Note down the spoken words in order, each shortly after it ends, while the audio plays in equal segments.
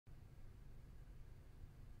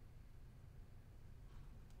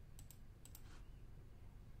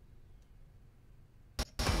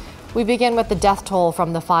We begin with the death toll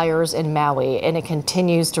from the fires in Maui, and it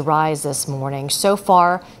continues to rise this morning. So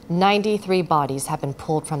far, 93 bodies have been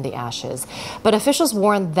pulled from the ashes, but officials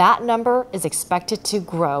warn that number is expected to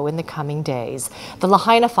grow in the coming days. The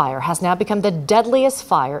Lahaina fire has now become the deadliest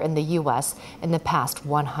fire in the U.S. in the past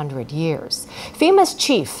 100 years. FEMA's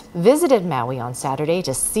chief visited Maui on Saturday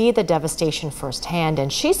to see the devastation firsthand,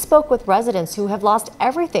 and she spoke with residents who have lost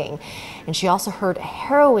everything. And she also heard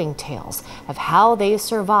harrowing tales of how they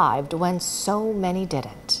survived when so many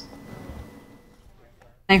didn't.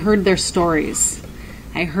 I heard their stories.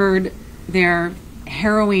 I heard their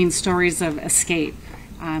harrowing stories of escape,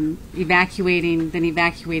 evacuating, then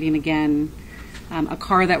evacuating again, a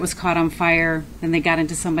car that was caught on fire, then they got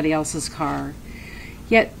into somebody else's car.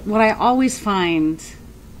 Yet what I always find,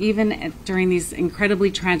 even during these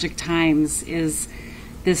incredibly tragic times, is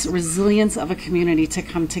this resilience of a community to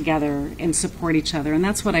come together and support each other, and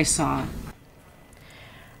that's what I saw.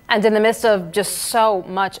 And in the midst of just so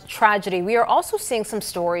much tragedy, we are also seeing some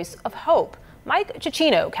stories of hope. Mike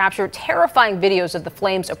Cicchino captured terrifying videos of the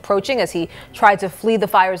flames approaching as he tried to flee the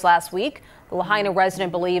fires last week. The Lahaina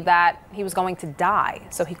resident believed that he was going to die,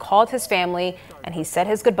 so he called his family and he said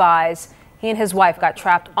his goodbyes. He and his wife got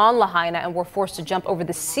trapped on Lahaina and were forced to jump over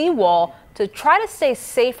the seawall to try to stay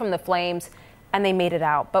safe from the flames, and they made it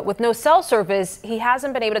out. But with no cell service, he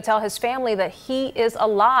hasn't been able to tell his family that he is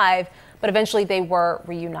alive, but eventually they were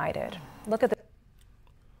reunited. Look at this.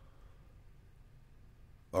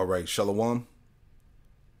 All right, Shalom.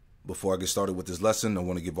 Before I get started with this lesson, I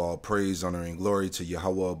want to give all praise, honor, and glory to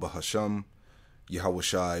Yahweh Bahasham, Yahweh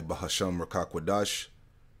Shai Bahasham Rakakwadash.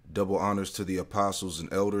 Double honors to the apostles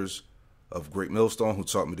and elders of Great Millstone who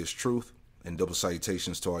taught me this truth, and double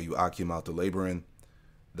salutations to all you Akim out there laboring,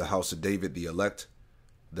 the house of David, the elect,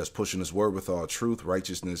 that's pushing his word with all truth,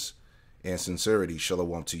 righteousness, and sincerity.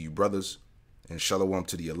 Shalom to you, brothers, and shalom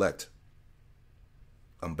to the elect.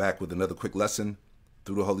 I'm back with another quick lesson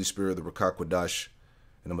through the Holy Spirit, the Rakakwadash,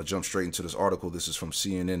 and I'm going to jump straight into this article. This is from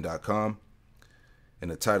CNN.com,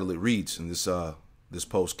 and the title it reads, and this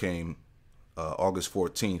post came August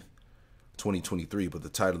 14th, 2023, but the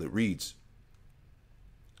title it reads,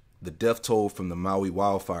 "The death toll from the Maui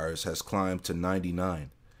wildfires has climbed to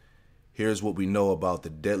 99. Here's what we know about the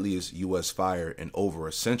deadliest U.S. fire in over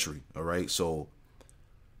a century." All right, so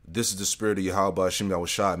this is the spirit of Yahweh Hashem Yahweh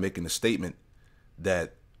Shai making a statement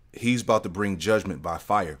that he's about to bring judgment by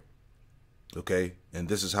fire. Okay, and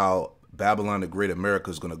this is how Babylon the Great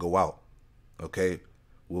America is going to go out. Okay,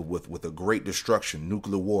 with a great destruction,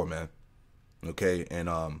 nuclear war, man. Okay, and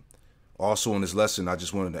also in this lesson, I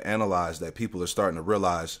just wanted to analyze that people are starting to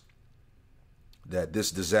realize that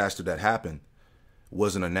this disaster that happened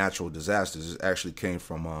wasn't a natural disaster. This actually came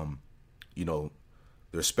from,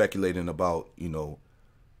 they're speculating about,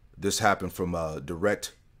 this happened from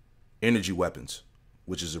direct energy weapons,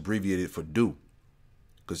 which is abbreviated for dew,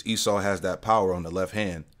 because Esau has that power on the left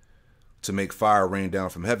hand to make fire rain down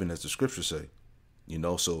from heaven, as the scriptures say.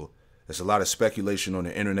 So there's a lot of speculation on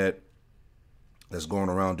the internet that's going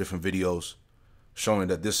around, different videos showing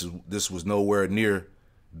that this was nowhere near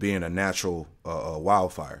being a natural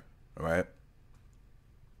wildfire. All right.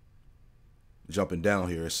 Jumping down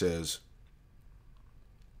here, it says,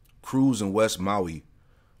 crews in West Maui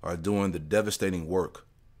are doing the devastating work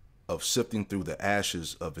of sifting through the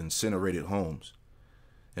ashes of incinerated homes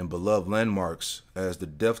and beloved landmarks as the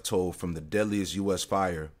death toll from the deadliest U.S.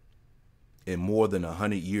 fire in more than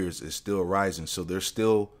 100 years is still rising. So they're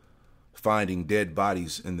still finding dead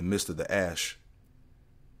bodies in the midst of the ash.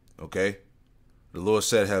 Okay? The Lord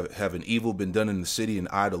said, have an evil been done in the city, and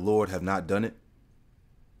I, the Lord, have not done it?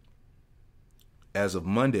 As of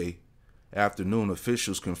Monday afternoon,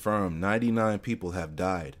 officials confirmed 99 people have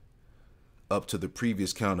died, up to the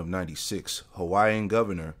previous count of 96. Hawaii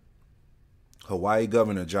Governor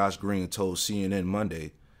Josh Green told CNN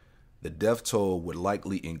Monday the death toll would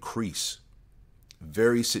likely increase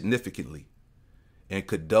very significantly and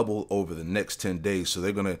could double over the next 10 days. So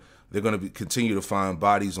they're gonna continue to find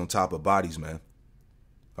bodies on top of bodies, man.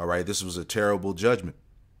 All right, this was a terrible judgment.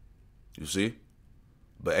 You see?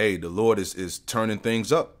 But hey, the Lord is turning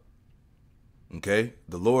things up. Okay?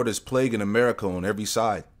 The Lord is plaguing America on every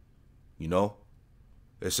side. It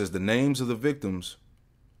says the names of the victims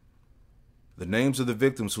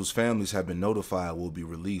whose families have been notified will be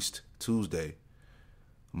released Tuesday.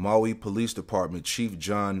 Maui Police Department Chief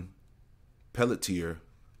John Pelletier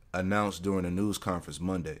announced during a news conference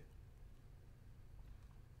Monday.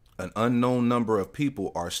 An unknown number of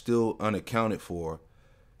people are still unaccounted for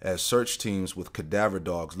as search teams with cadaver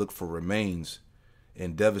dogs look for remains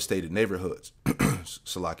in devastated neighborhoods.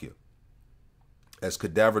 Salakia. As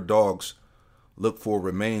cadaver dogs look for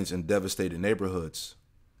remains in devastated neighborhoods.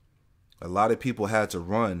 A lot of people had to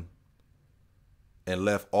run and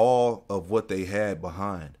left all of what they had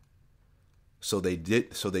behind. So they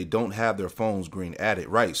don't have their phones green at it.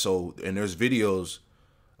 Right. So, and there's videos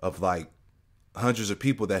of like hundreds of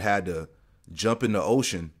people that had to jump in the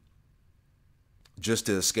ocean just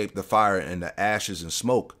to escape the fire and the ashes and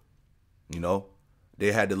smoke. You know,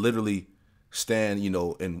 they had to literally stand, you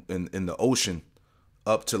know, in the ocean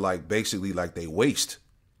up to like basically like they waist,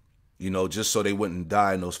 you know, just so they wouldn't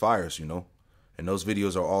die in those fires, you know. And those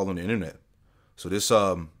videos are all on the internet. So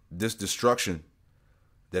this destruction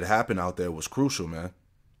that happened out there was crucial, man.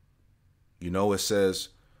 You know, it says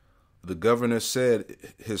the governor said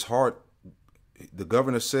his heart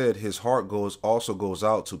also goes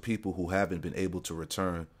out to people who haven't been able to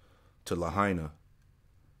return to Lahaina,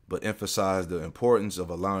 but emphasized the importance of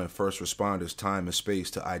allowing first responders time and space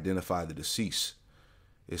to identify the deceased.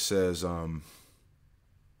 It says,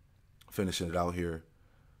 finishing it out here,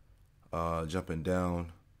 jumping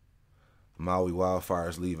down, Maui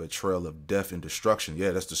wildfires leave a trail of death and destruction. Yeah,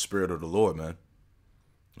 that's the spirit of the Lord, man.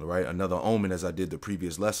 All right, another omen as I did the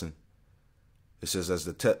previous lesson. It says, as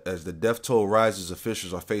the death toll rises,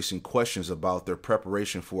 officials are facing questions about their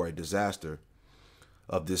preparation for a disaster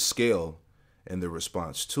of this scale and their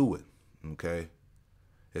response to it. Okay.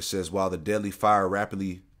 It says, while the deadly fire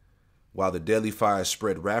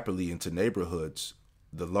spread rapidly into neighborhoods,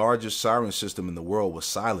 the largest siren system in the world was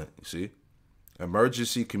silent. You see,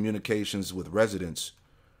 emergency communications with residents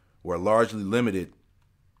were largely limited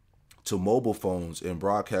to mobile phones and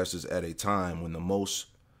broadcasters at a time when most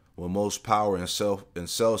power and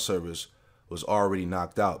cell service was already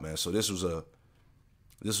knocked out, man. So this was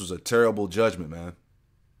a terrible judgment, man.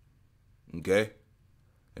 Okay?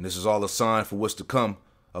 And this is all a sign for what's to come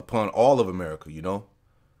upon all of America, you know?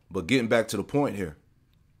 But getting back to the point here,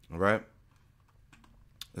 all right?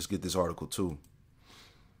 Let's get this article too.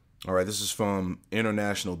 All right, this is from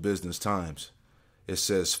International Business Times. It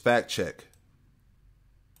says, fact check.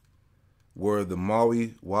 Were the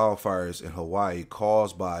Maui wildfires in Hawaii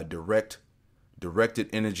caused by a directed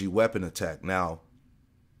energy weapon attack? Now,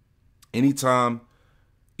 anytime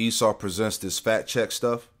Esau presents this fact check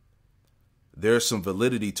stuff, there's some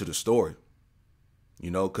validity to the story,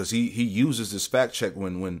 you know, because he uses this fact check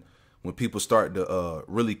when people start to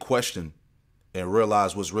really question and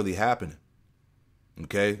realize what's really happening.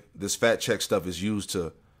 Okay, this fact check stuff is used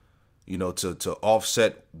to, you know, to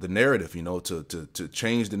offset the narrative, you know, to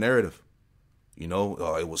change the narrative. You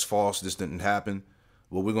know, it was false. This didn't happen.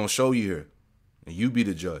 Well, we're going to show you here and you be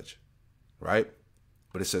the judge. Right.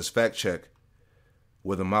 But it says fact check.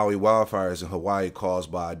 Were the Maui wildfires in Hawaii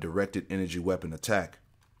caused by a directed energy weapon attack?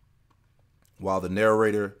 While the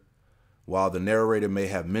narrator may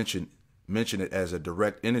have mentioned it as a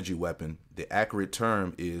direct energy weapon, the accurate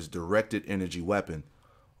term is directed energy weapon,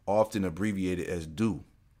 often abbreviated as DEW.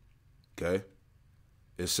 Okay?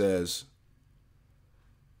 It says,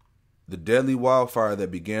 the deadly wildfire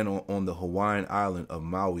that began on the Hawaiian island of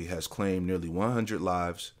Maui has claimed nearly 100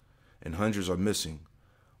 lives and hundreds are missing.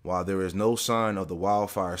 While there is no sign of the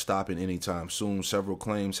wildfire stopping anytime soon, several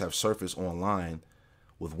claims have surfaced online,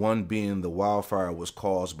 with one being the wildfire was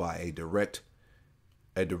caused by a direct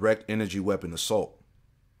energy weapon assault.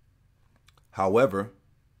 However,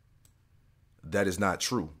 that is not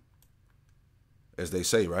true, as they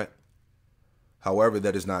say, right? However,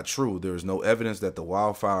 that is not true. There is no evidence that the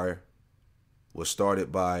wildfire was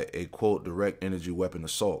started by a, quote, direct energy weapon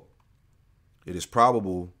assault. It is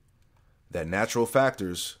probable that natural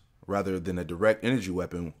factors, rather than a direct energy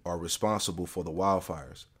weapon, are responsible for the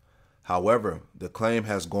wildfires. However, the claim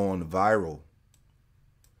has gone viral,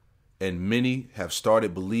 and many have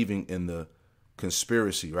started believing in the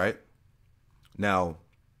conspiracy, right? Now,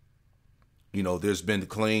 you know, there's been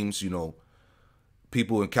claims, you know,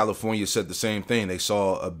 people in California said the same thing. They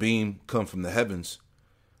saw a beam come from the heavens,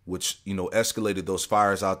 which, you know, escalated those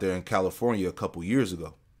fires out there in California a couple years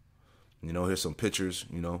ago. You know, here's some pictures,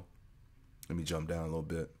 you know. Let me jump down a little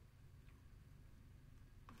bit.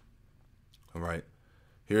 All right.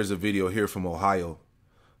 Here's a video here from Ohio.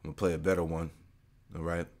 I'm going to play a better one. All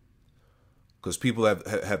right. Because people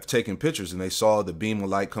have taken pictures and they saw the beam of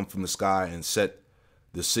light come from the sky and set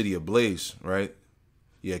the city ablaze, right?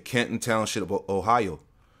 Yeah, Kenton Township, Ohio,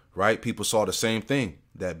 right? People saw the same thing.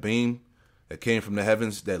 That beam that came from the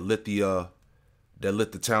heavens that lit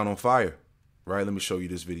the town on fire, right? Let me show you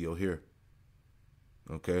this video here.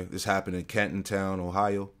 Okay, this happened in Kenton Town,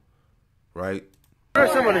 Ohio, right?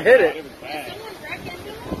 Someone hit it.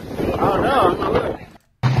 I don't know.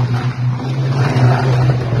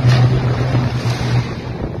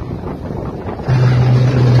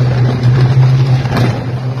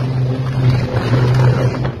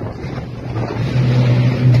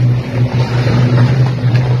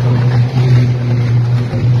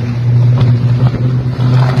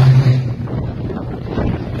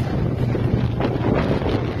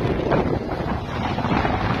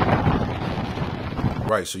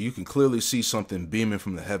 right, so you can clearly see something beaming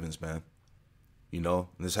from the heavens, man. You know,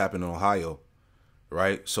 and this happened in Ohio,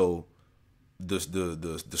 right? So the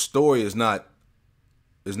story is not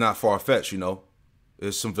far-fetched, you know.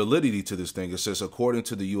 There's some validity to this thing. It says, according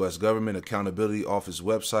to the U.S. Government Accountability Office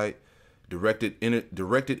website, directed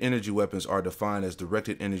energy weapons are defined as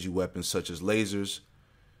directed energy weapons such as lasers,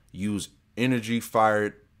 use energy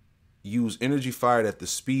fired at the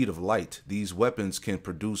speed of light. These weapons can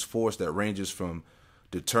produce force that ranges from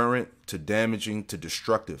deterrent to damaging to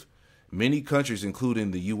destructive. Many countries, including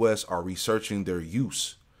the U.S., are researching their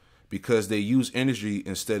use. Because they use energy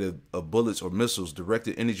instead of bullets or missiles,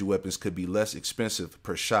 directed energy weapons could be less expensive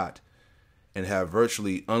per shot and have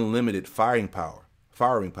virtually unlimited firing power.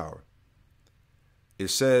 It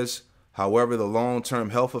says, however, the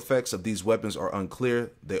long-term health effects of these weapons are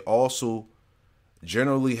unclear. They also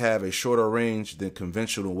generally have a shorter range than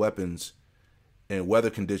conventional weapons in weather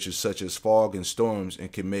conditions such as fog and storms,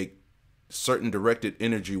 and can make certain directed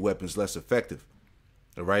energy weapons less effective.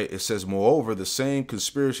 All right. It says, moreover, the same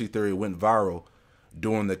conspiracy theory went viral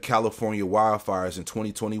during the California wildfires in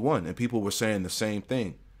 2021, and people were saying the same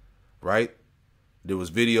thing, right? There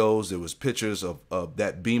was videos, there was pictures of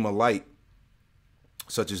that beam of light,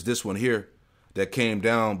 such as this one here, that came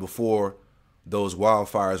down before those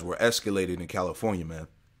wildfires were escalated in California, man.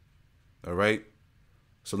 All right.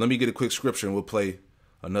 So let me get a quick scripture and we'll play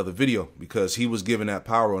another video, because he was given that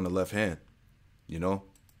power on the left hand, you know.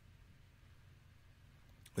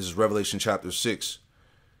 This is Revelation chapter 6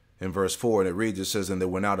 and verse 4, and it reads, it says, and there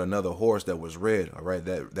went out another horse that was red. All right,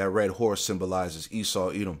 that red horse symbolizes Esau,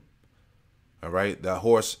 Edom. All right, that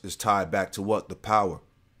horse is tied back to what? The power.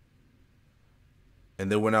 And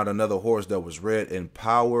there went out another horse that was red, and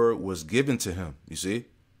power was given to him. You see,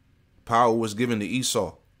 power was given to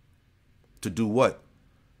Esau to do what?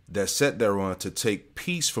 That set thereon to take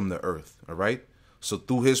peace from the earth. All right, so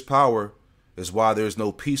through his power is why there's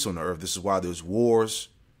no peace on the earth. This is why there's wars,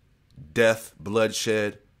 death,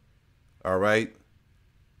 bloodshed, all right?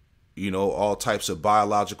 You know, all types of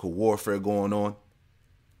biological warfare going on,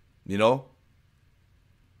 you know?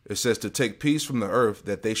 It says to take peace from the earth,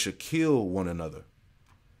 that they should kill one another.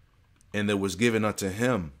 And there was given unto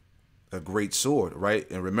him a great sword, right?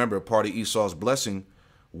 And remember, part of Esau's blessing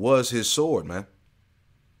was his sword, man.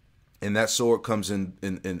 And that sword comes in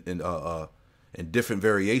different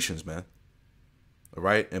variations, man. All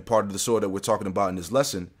right? And part of the sword that we're talking about in this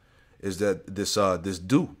lesson is that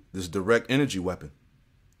this direct energy weapon,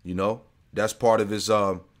 you know, that's part of his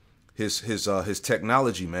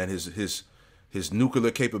technology, man, his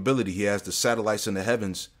nuclear capability. He has the satellites in the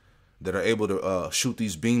heavens that are able to shoot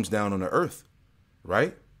these beams down on the earth,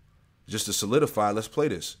 right? Just to solidify, let's play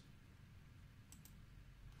this.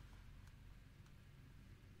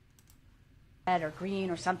 Red or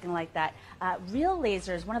green or something like that. Real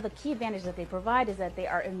lasers, one of the key advantages that they provide is that they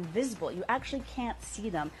are invisible. You actually can't see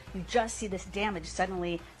them. You just see this damage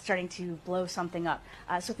suddenly starting to blow something up.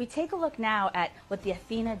 So if we take a look now at what the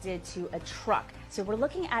Athena did to a truck. So we're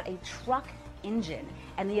looking at a truck engine,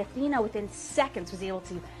 and the Athena within seconds was able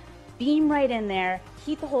to beam right in there,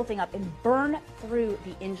 heat the whole thing up, and burn through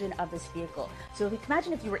the engine of this vehicle. So if you can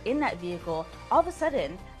imagine if you were in that vehicle, all of a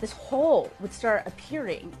sudden this hole would start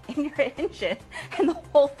appearing in your engine and the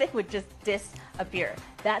whole thing would just disappear.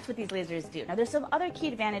 That's what these lasers do. Now there's some other key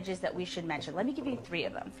advantages that we should mention. Let me give you 3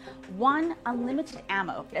 of them. 1, unlimited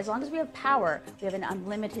ammo. As long as we have power, we have an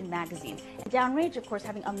unlimited magazine. And downrange, of course,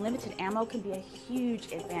 having unlimited ammo can be a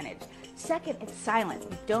huge advantage. Second, it's silent.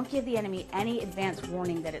 You don't give the enemy any advance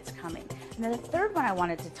warning that it's coming. And then the third one I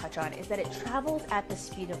wanted to touch on is that it travels at the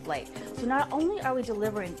speed of light. So not only are we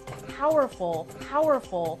delivering powerful,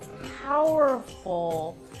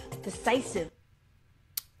 decisive.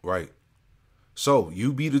 Right. So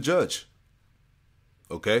you be the judge.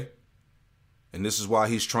 Okay? And this is why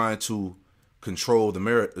he's trying to control the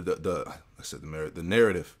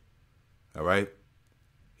narrative. All right?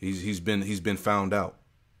 He's been found out.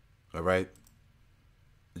 All right?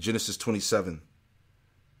 Genesis 27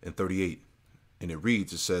 and 38. And it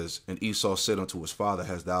reads, it says, and Esau said unto his father,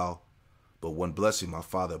 hast thou but one blessing? My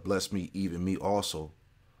father bless me, even me also,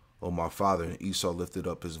 O my father. And Esau lifted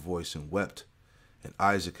up his voice and wept. And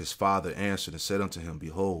Isaac his father answered and said unto him,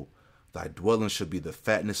 behold, thy dwelling shall be the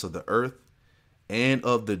fatness of the earth and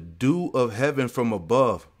of the dew of heaven from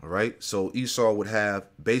above. All right? So Esau would have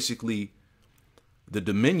basically the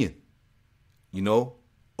dominion, you know,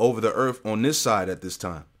 over the earth on this side at this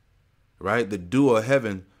time, right? The dew of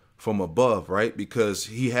heaven from above, right? Because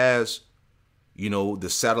he has, you know, the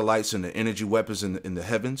satellites and the energy weapons in the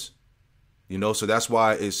heavens, you know, so that's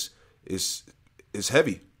why it's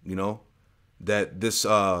heavy, you know. that this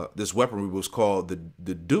weaponry was called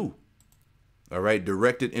the dew. All right,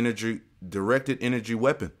 directed energy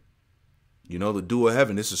weapon. You know, the dew of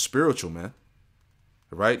heaven. This is spiritual, man.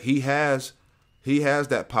 All right, he has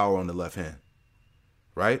that power on the left hand.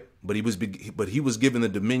 Right, but he was given the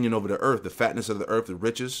dominion over the earth, the fatness of the earth, the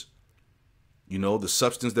riches. You know, the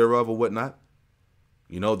substance thereof or whatnot.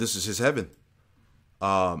 You know, this is his heaven.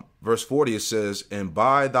 Verse 40, it says, and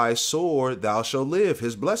by thy sword thou shalt live,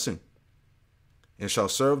 his blessing, and shall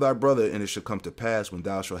serve thy brother, and it shall come to pass when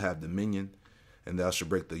thou shalt have dominion, and thou shalt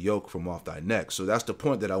break the yoke from off thy neck. So that's the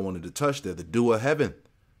point that I wanted to touch there, the dew of heaven.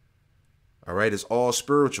 All right, it's all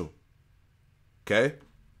spiritual. Okay.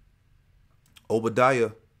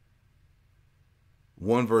 Obadiah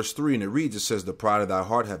 1 verse 3, and it reads, it says, the pride of thy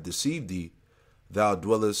heart hath deceived thee, thou that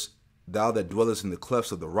dwellest in the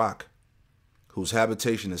clefts of the rock, whose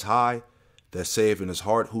habitation is high, that saith in his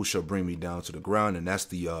heart, who shall bring me down to the ground? And that's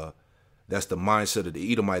the mindset of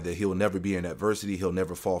the Edomite, that he'll never be in adversity, he'll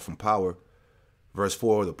never fall from power. Verse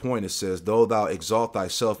 4, the point, it says, though thou exalt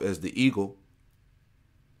thyself as the eagle,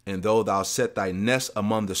 and though thou set thy nest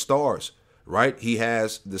among the stars. Right? He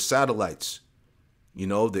has the satellites, you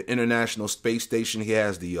know, the International Space Station. He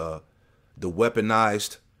has the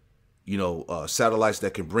weaponized, you know, satellites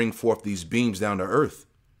that can bring forth these beams down to earth.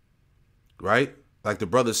 Right? Like the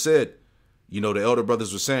brother said, you know, the elder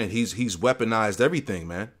brothers were saying, he's weaponized everything,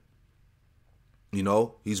 man. You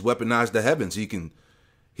know, he's weaponized the heavens.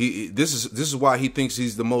 This is why he thinks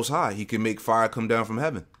he's the Most High. He can make fire come down from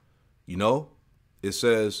heaven. You know, it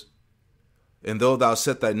says, and though thou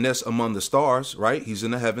set thy nest among the stars, right? He's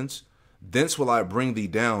in the heavens. Thence will I bring thee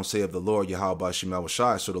down, saith the Lord Yahweh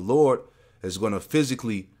Shemawashai. So the Lord is going to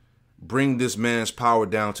physically bring this man's power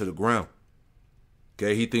down to the ground.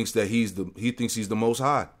 Okay, he thinks that he's the Most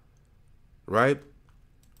High, right?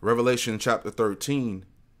 Revelation chapter 13.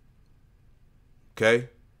 Okay,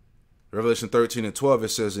 Revelation 13 and 12. It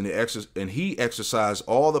says, and he exercised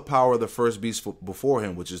all the power of the first beast before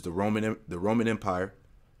him, which is the Roman Empire.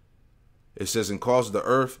 It says, and caused the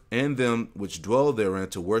earth and them which dwell therein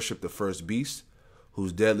to worship the first beast,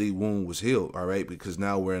 whose deadly wound was healed. All right, because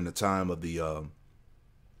now we're in the time of the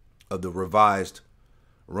revised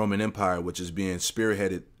Roman Empire, which is being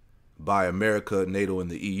spearheaded by America, NATO, and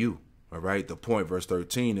the EU. All right, the point, verse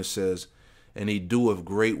 13, it says, and he doeth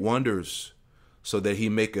great wonders, so that he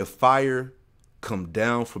maketh fire come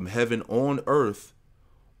down from heaven on the earth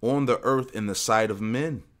in the sight of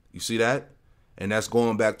men. You see that? And that's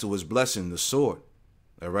going back to his blessing, the sword.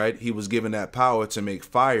 All right. He was given that power to make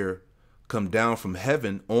fire come down from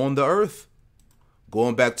heaven on the earth.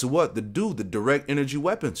 Going back to what? The direct energy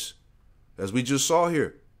weapons, as we just saw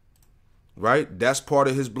here. Right. That's part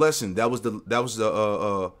of his blessing. Hey,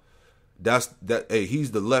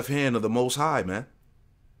 he's the left hand of the Most High, man.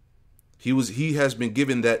 He has been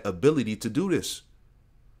given that ability to do this.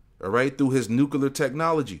 All right. Through his nuclear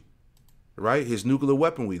technology. Right, his nuclear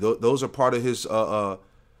weaponry. Those are part of his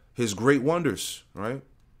great wonders. Right.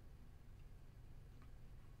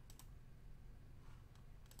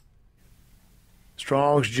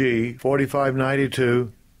 Strong's G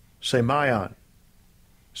 4592. Semayon.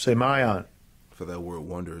 For that word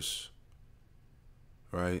wonders.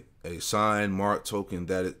 Right, a sign, mark, token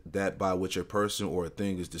that by which a person or a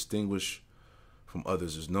thing is distinguished from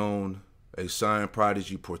others is known. A sign,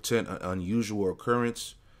 prodigy, portent, an unusual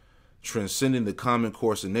occurrence, transcending the common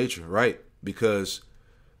course of nature, right? Because,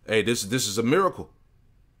 hey, this is a miracle,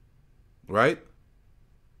 right?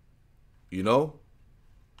 You know,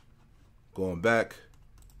 going back,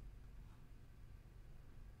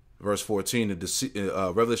 verse 14,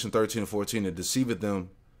 Revelation 13 and 14, it deceiveth them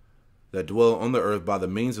that dwell on the earth by the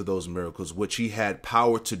means of those miracles, which he had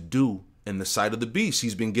power to do in the sight of the beast.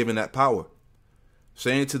 He's been given that power,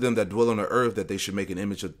 saying to them that dwell on the earth that they should make an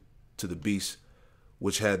image to the beast,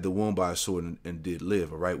 which had the wound by a sword and did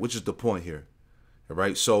live. All right, which is the point here. All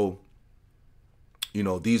right, so, you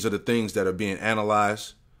know, these are the things that are being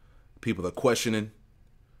analyzed. People are questioning,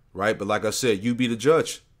 right? But like I said, you be the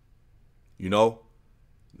judge. You know,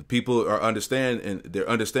 the people are understanding, and they're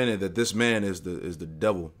understanding that this man is the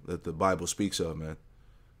devil that the Bible speaks of, man.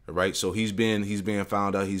 All right, so he's being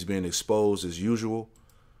found out. He's being exposed as usual.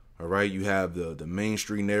 All right, you have the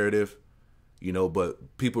mainstream narrative, you know,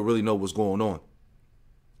 but people really know what's going on.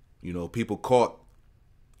 You know, people caught,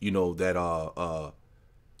 you know, that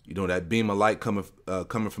beam of light coming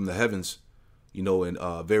from the heavens, you know, in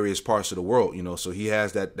various parts of the world, you know. So he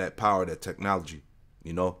has that power, that technology,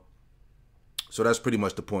 you know. So that's pretty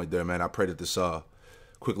much the point there, man. I pray that this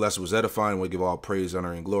quick lesson was edifying. We give all praise,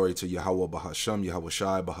 honor, and glory to Yahweh Bahasham, Yahweh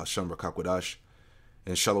Shai, Bahasham Rakakwadash,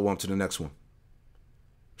 and Shalom to the next one.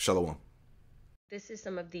 Shalom. This is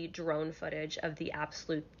some of the drone footage of the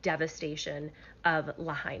absolute devastation of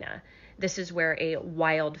Lahaina. This is where a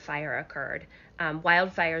wildfire occurred.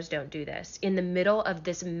 Wildfires don't do this. In the middle of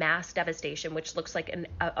this mass devastation, which looks like an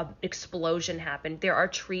explosion happened, there are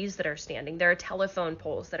trees that are standing. There are telephone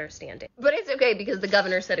poles that are standing. But it's okay because the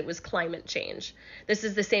governor said it was climate change. This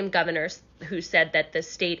is the same governor who said that the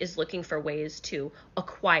state is looking for ways to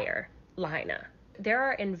acquire Lahaina. There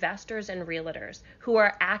are investors and realtors who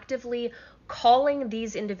are actively calling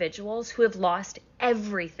these individuals who have lost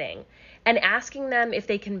everything and asking them if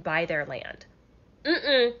they can buy their land.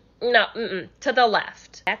 To the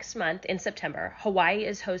left. Next month in September, Hawaii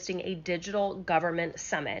is hosting a digital government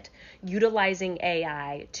summit utilizing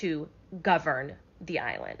AI to govern the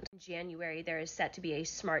island. In January, there is set to be a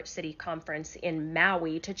smart city conference in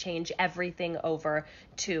Maui to change everything over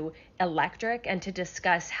to electric and to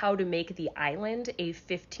discuss how to make the island a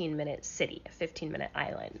 15-minute city, a 15-minute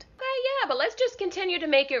island. Okay, yeah, but let's just continue to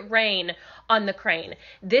make it rain on the crane.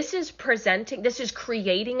 This is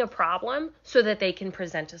creating a problem so that they can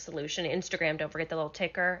present a solution. Instagram, don't forget the little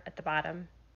ticker at the bottom.